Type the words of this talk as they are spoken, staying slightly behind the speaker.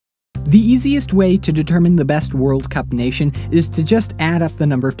The easiest way to determine the best World Cup nation is to just add up the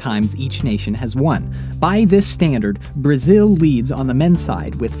number of times each nation has won. By this standard, Brazil leads on the men's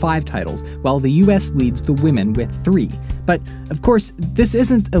side with 5 titles, while the US leads the women with 3. But, of course, this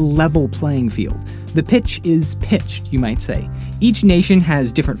isn't a level playing field. The pitch is pitched, you might say. Each nation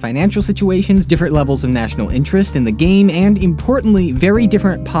has different financial situations, different levels of national interest in the game, and, importantly, very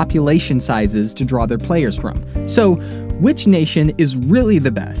different population sizes to draw their players from. So, which nation is really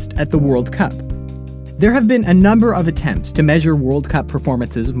the best at the World Cup? There have been a number of attempts to measure World Cup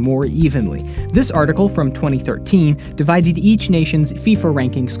performances more evenly. This article from 2013 divided each nation's FIFA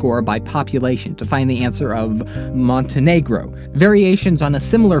ranking score by population to find the answer of Montenegro. Variations on a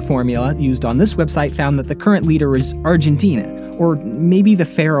similar formula used on this website found that the current leader is Argentina, or maybe the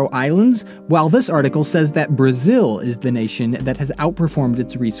Faroe Islands, while this article says that Brazil is the nation that has outperformed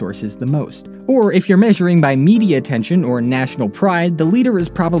its resources the most. Or if you're measuring by media attention or national pride, the leader is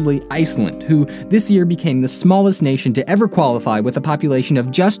probably Iceland, who this year became the smallest nation to ever qualify with a population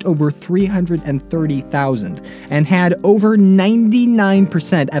of just over 330,000, and had over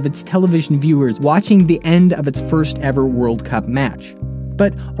 99% of its television viewers watching the end of its first ever World Cup match.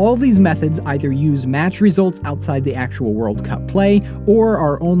 But all these methods either use match results outside the actual World Cup play, or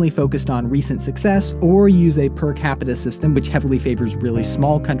are only focused on recent success, or use a per capita system which heavily favors really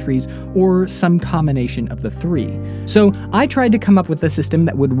small countries, or some combination of the 3. So I tried to come up with a system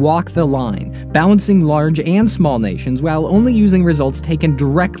that would walk the line, balancing large and small nations while only using results taken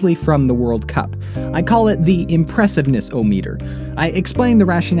directly from the World Cup. I call it the impressiveness-o-meter. I explained the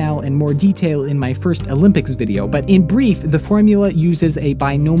rationale in more detail in my first Olympics video, but in brief, the formula uses a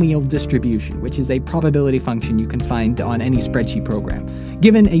binomial distribution, which is a probability function you can find on any spreadsheet program.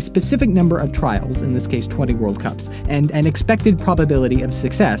 Given a specific number of trials, in this case 20 World Cups, and an expected probability of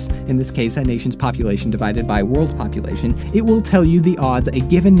success, in this case a nation's population divided by world population, it will tell you the odds a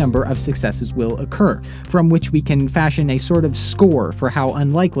given number of successes will occur, from which we can fashion a sort of score for how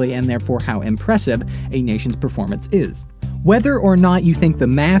unlikely and therefore how impressive a nation's performance is. Whether or not you think the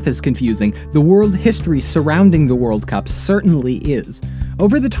math is confusing, the world history surrounding the World Cup certainly is.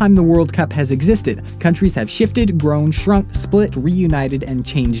 Over the time the World Cup has existed, countries have shifted, grown, shrunk, split, reunited, and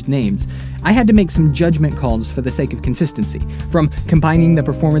changed names. I had to make some judgment calls for the sake of consistency, from combining the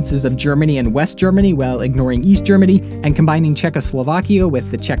performances of Germany and West Germany while ignoring East Germany, and combining Czechoslovakia with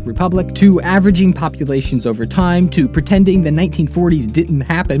the Czech Republic, to averaging populations over time, to pretending the 1940s didn't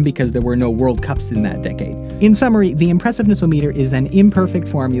happen because there were no World Cups in that decade. In summary, the impressiveness-o-meter is an imperfect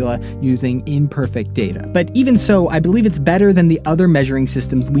formula using imperfect data. But even so, I believe it's better than the other measuring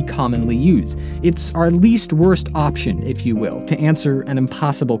systems we commonly use. It's our least worst option, if you will, to answer an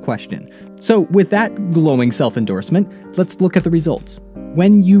impossible question. So with that glowing self-endorsement, let's look at the results.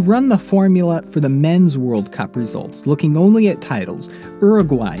 When you run the formula for the men's World Cup results, looking only at titles,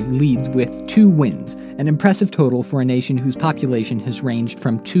 Uruguay leads with 2 wins, an impressive total for a nation whose population has ranged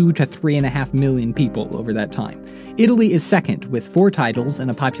from 2 to 3.5 million people over that time. Italy is second with 4 titles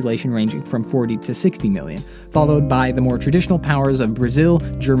and a population ranging from 40 to 60 million, followed by the more traditional powers of Brazil,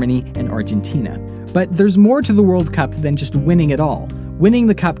 Germany, and Argentina. But there's more to the World Cup than just winning it all. Winning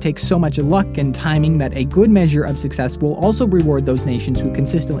the cup takes so much luck and timing that a good measure of success will also reward those nations who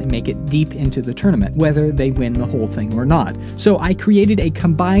consistently make it deep into the tournament, whether they win the whole thing or not. So I created a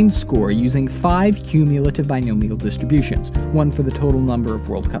combined score using 5 cumulative binomial distributions, one for the total number of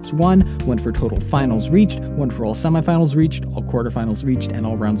World Cups won, one for total finals reached, one for all semifinals reached, all quarterfinals reached, and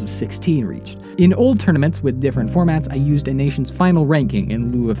all rounds of 16 reached. In old tournaments with different formats, I used a nation's final ranking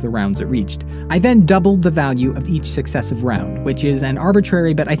in lieu of the rounds it reached. I then doubled the value of each successive round, which is an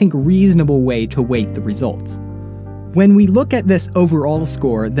arbitrary but I think reasonable way to weight the results. When we look at this overall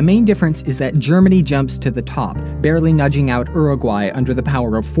score, the main difference is that Germany jumps to the top, barely nudging out Uruguay under the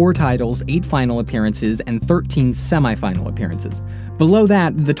power of 4 titles, 8 final appearances, and 13 semi-final appearances. Below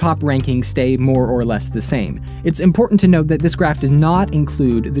that, the top rankings stay more or less the same. It's important to note that this graph does not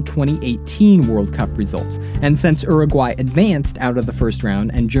include the 2018 World Cup results, and since Uruguay advanced out of the first round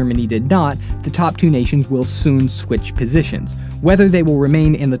and Germany did not, the top 2 nations will soon switch positions. Whether they will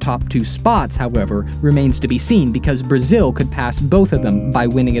remain in the top 2 spots, however, remains to be seen because Brazil could pass both of them by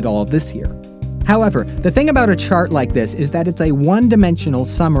winning it all this year. However, the thing about a chart like this is that it's a one-dimensional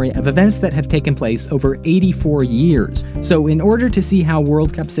summary of events that have taken place over 84 years. So in order to see how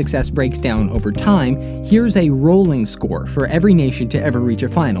World Cup success breaks down over time, here's a rolling score for every nation to ever reach a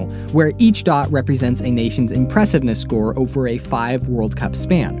final, where each dot represents a nation's impressiveness score over a 5 World Cup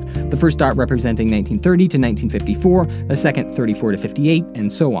span. The first dot representing 1930 to 1954, the second 34 to 58,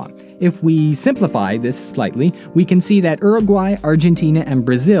 and so on. If we simplify this slightly, we can see that Uruguay, Argentina, and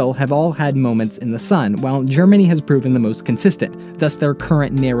Brazil have all had moments in the sun, while Germany has proven the most consistent, thus their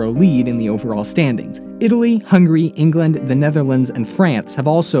current narrow lead in the overall standings. Italy, Hungary, England, the Netherlands, and France have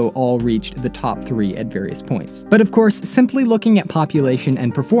also all reached the top 3 at various points. But of course, simply looking at population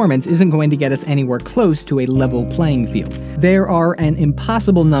and performance isn't going to get us anywhere close to a level playing field. There are an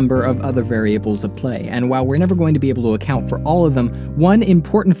impossible number of other variables at play, and while we're never going to be able to account for all of them, one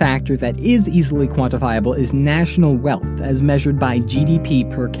important factor that is easily quantifiable is national wealth, as measured by GDP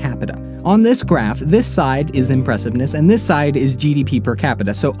per capita. On this graph, this side is impressiveness and this side is GDP per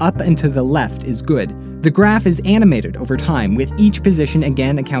capita, so up and to the left is good. The graph is animated over time, with each position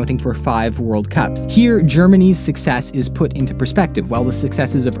again accounting for 5 World Cups. Here, Germany's success is put into perspective, while the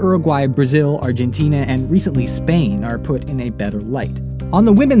successes of Uruguay, Brazil, Argentina, and recently Spain are put in a better light. On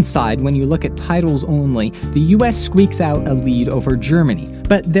the women's side, when you look at titles only, the US squeaks out a lead over Germany,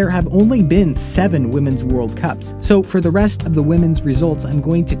 but there have only been 7 Women's World Cups. So for the rest of the women's results, I'm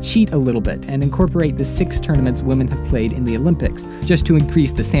going to cheat a little bit and incorporate the 6 tournaments women have played in the Olympics, just to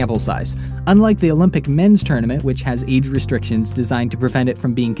increase the sample size. Unlike the Olympic men's tournament, which has age restrictions designed to prevent it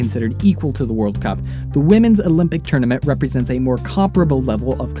from being considered equal to the World Cup, the women's Olympic tournament represents a more comparable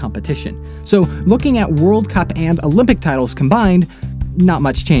level of competition. So looking at World Cup and Olympic titles combined, not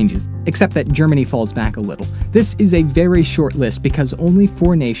much changes, except that Germany falls back a little. This is a very short list because only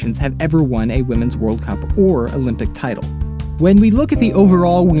 4 nations have ever won a Women's World Cup or Olympic title. When we look at the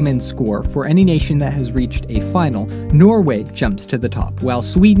overall women's score for any nation that has reached a final, Norway jumps to the top, while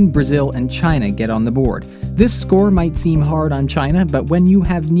Sweden, Brazil, and China get on the board. This score might seem hard on China, but when you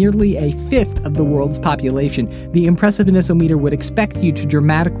have nearly a fifth of the world's population, the impressiveness-o-meter would expect you to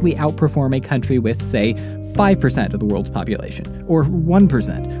dramatically outperform a country with, say, 5% of the world's population, or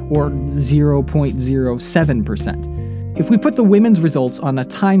 1%, or 0.07%. If we put the women's results on a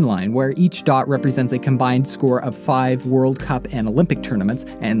timeline where each dot represents a combined score of 5 World Cup and Olympic tournaments,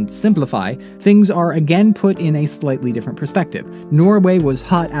 and simplify, things are again put in a slightly different perspective. Norway was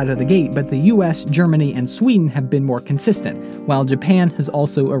hot out of the gate, but the US, Germany, and Sweden have been more consistent, while Japan has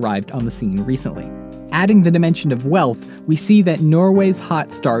also arrived on the scene recently. Adding the dimension of wealth, we see that Norway's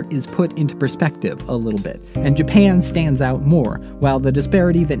hot start is put into perspective a little bit, and Japan stands out more, while the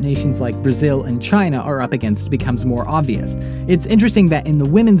disparity that nations like Brazil and China are up against becomes more obvious. It's interesting that in the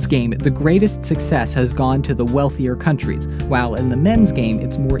women's game, the greatest success has gone to the wealthier countries, while in the men's game,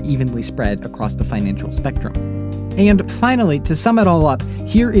 it's more evenly spread across the financial spectrum. And finally, to sum it all up,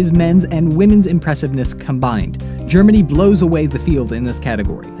 here is men's and women's impressiveness combined. Germany blows away the field in this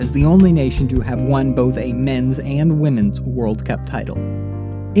category, as the only nation to have won both a men's and women's World Cup title.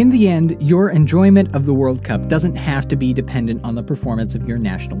 In the end, your enjoyment of the World Cup doesn't have to be dependent on the performance of your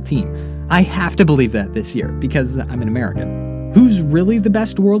national team. I have to believe that this year, because I'm an American. Who's really the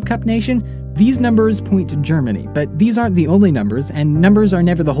best World Cup nation? These numbers point to Germany, but these aren't the only numbers, and numbers are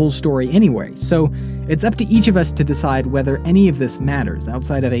never the whole story anyway, so it's up to each of us to decide whether any of this matters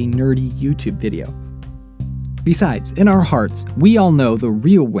outside of a nerdy YouTube video. Besides, in our hearts, we all know the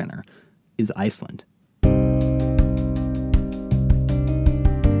real winner is Iceland.